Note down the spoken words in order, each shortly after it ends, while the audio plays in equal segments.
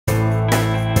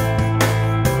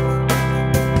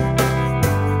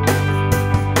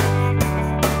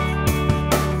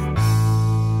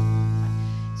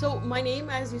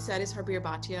said, is Harbir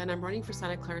Bhatia, and I'm running for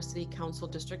Santa Clara City Council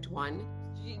District 1.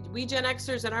 We Gen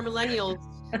Xers and our millennials,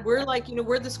 we're like,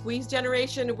 we're the squeeze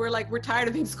generation. We're tired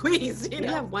of being squeezed. We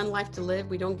have one life to live.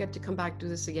 We don't get to come back do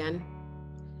this again.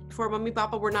 For Mummy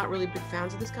Papa, we're not really big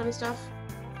fans of this kind of stuff,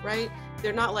 right?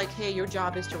 They're not like, hey, your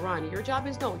job is to run. Your job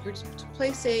is you're to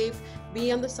play safe,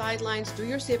 be on the sidelines, do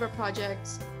your saver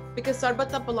projects, because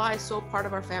Sarbat Bala is so part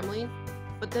of our family.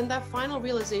 But then that final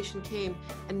realization came,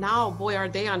 and now, boy, are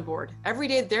they on board. Every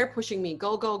day they're pushing me,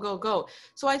 go, go, go, go.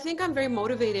 So I think I'm very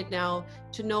motivated now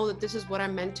to know that this is what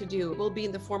I'm meant to do. It will be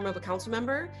in the form of a council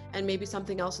member and maybe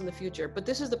something else in the future, but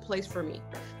this is the place for me.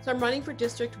 So I'm running for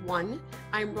District 1.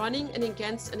 I'm running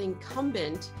against an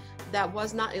incumbent that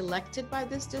was not elected by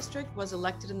this district, was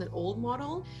elected in the old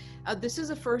model. This is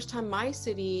the first time my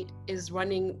city is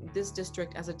running this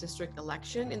district as a district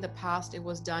election. In the past, it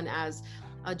was done as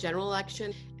a general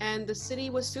election, and the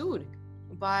city was sued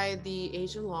by the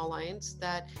Asian Law Alliance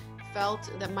that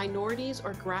felt that minorities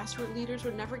or grassroots leaders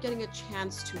were never getting a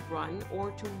chance to run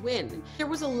or to win. There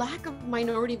was a lack of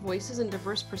minority voices and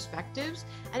diverse perspectives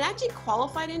and actually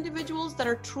qualified individuals that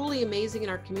are truly amazing in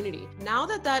our community. Now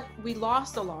that we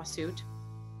lost the lawsuit,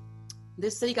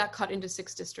 this city got cut into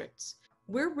 6 districts.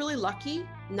 We're really lucky.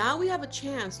 Now we have a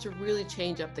chance to really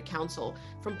change up the council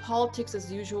from politics as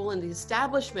usual and the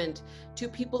establishment to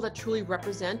people that truly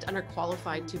represent and are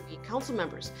qualified to be council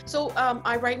members. So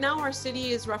right now our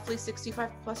city is roughly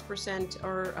 65+%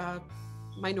 or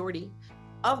minority.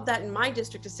 Of that, in my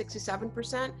district is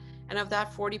 67%, and of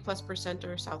that 40+%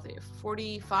 are South Asian,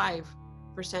 45%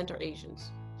 are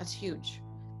Asians. That's huge.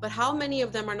 But how many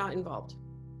of them are not involved?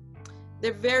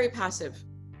 They're very passive.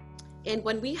 And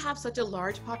when we have such a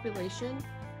large population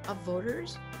of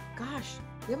voters, gosh,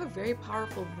 we have a very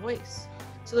powerful voice.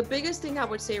 So the biggest thing I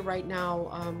would say right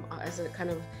now as a kind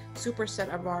of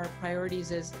superset of our priorities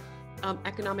is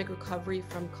economic recovery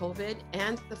from COVID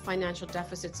and the financial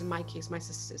deficits, in my case, my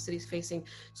city's facing.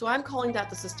 So I'm calling that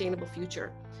the sustainable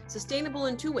future. Sustainable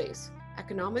in 2 ways,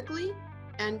 economically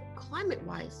and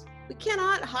climate-wise. We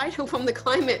cannot hide from the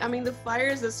climate. I mean, the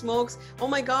fires, the smokes, oh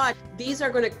my God, these are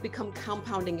going to become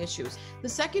compounding issues. The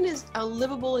second is a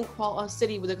livable and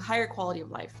city with a higher quality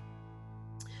of life.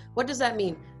 What does that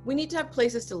mean? We need to have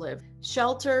places to live.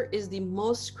 Shelter is the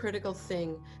most critical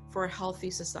thing for a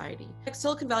healthy society.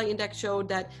 Silicon Valley Index showed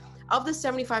that of the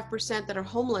 75% that are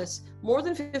homeless, more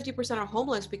than 50% are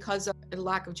homeless because of a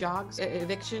lack of jobs,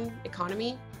 eviction,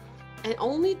 economy. And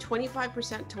only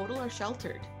 25% total are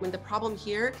sheltered. When the problem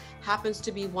here happens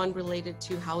to be one related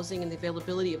to housing and the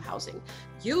availability of housing.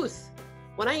 Youth.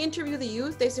 When I interview the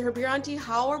youth, they say, Harbir Auntie,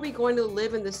 how are we going to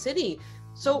live in the city?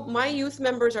 So my youth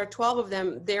members are 12 of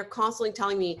them. They're constantly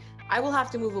telling me, I will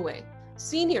have to move away.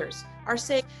 Seniors are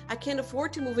saying, I can't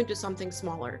afford to move into something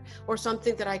smaller or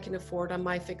something that I can afford on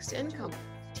my fixed income.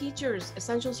 Teachers,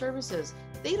 essential services,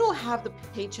 they don't have the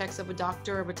paychecks of a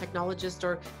doctor, of a technologist,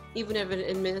 or even of an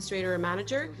administrator or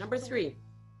manager. Number 3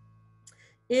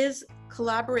 is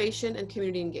collaboration and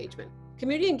community engagement.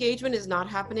 Community engagement is not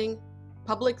happening.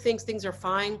 Public thinks things are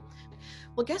fine.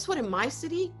 Well, guess what? In my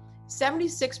city,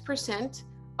 76%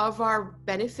 of our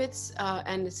benefits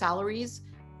and salaries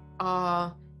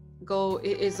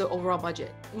is the overall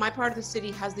budget. My part of the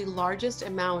city has the largest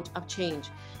amount of change.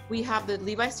 We have the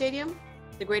Levi Stadium,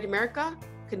 the Great America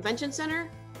Convention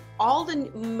Center, all the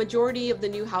majority of the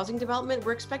new housing development,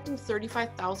 we're expecting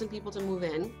 35,000 people to move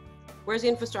in. Where's the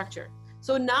infrastructure?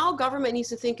 So now government needs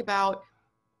to think about,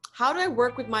 how do I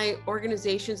work with my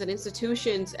organizations and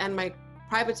institutions and my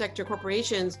private sector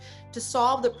corporations to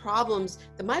solve the problems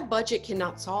that my budget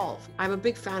cannot solve? I'm a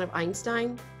big fan of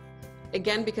Einstein,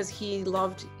 again, because he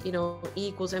loved, E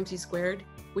equals MC squared,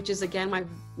 which is again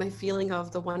my feeling of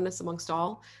the oneness amongst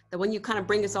all, that when you kind of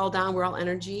bring us all down, we're all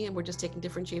energy and we're just taking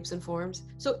different shapes and forms.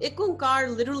 So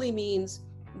Ikunkar literally means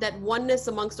that oneness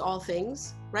amongst all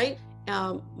things, right?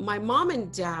 My mom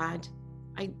and dad,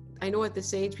 I know at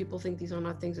this age people think these are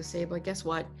not things to say, but guess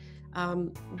what?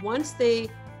 Once they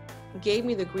gave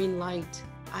me the green light,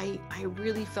 I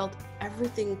really felt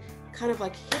everything kind of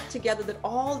like hit together, that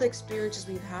all the experiences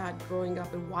we've had growing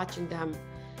up and watching them,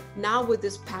 now with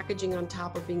this packaging on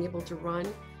top of being able to run,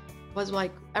 was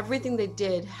like everything they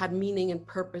did had meaning and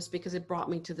purpose because it brought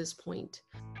me to this point.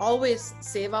 Always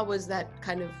Seva was that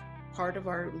kind of part of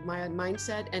my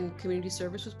mindset, and community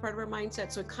service was part of our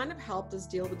mindset. So it kind of helped us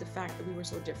deal with the fact that we were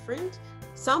so different.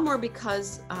 Some were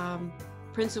because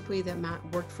principally that Matt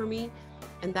worked for me,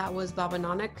 and that was Baba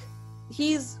Nanak.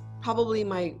 He's probably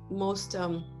my most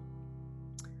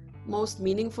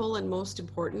meaningful and most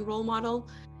important role model.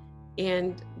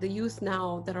 And the youth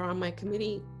now that are on my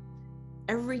committee,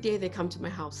 every day they come to my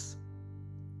house.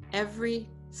 Every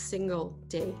single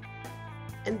day.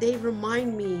 And they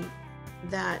remind me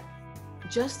that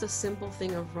just the simple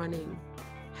thing of running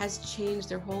has changed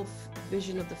their whole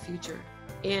vision of the future.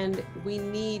 And we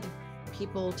need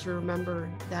people to remember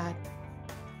that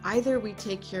either we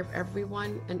take care of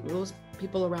everyone and those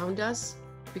people around us,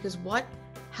 because what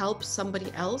helps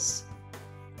somebody else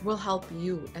will help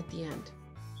you at the end.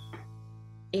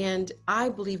 And I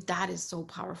believe that is so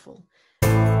powerful.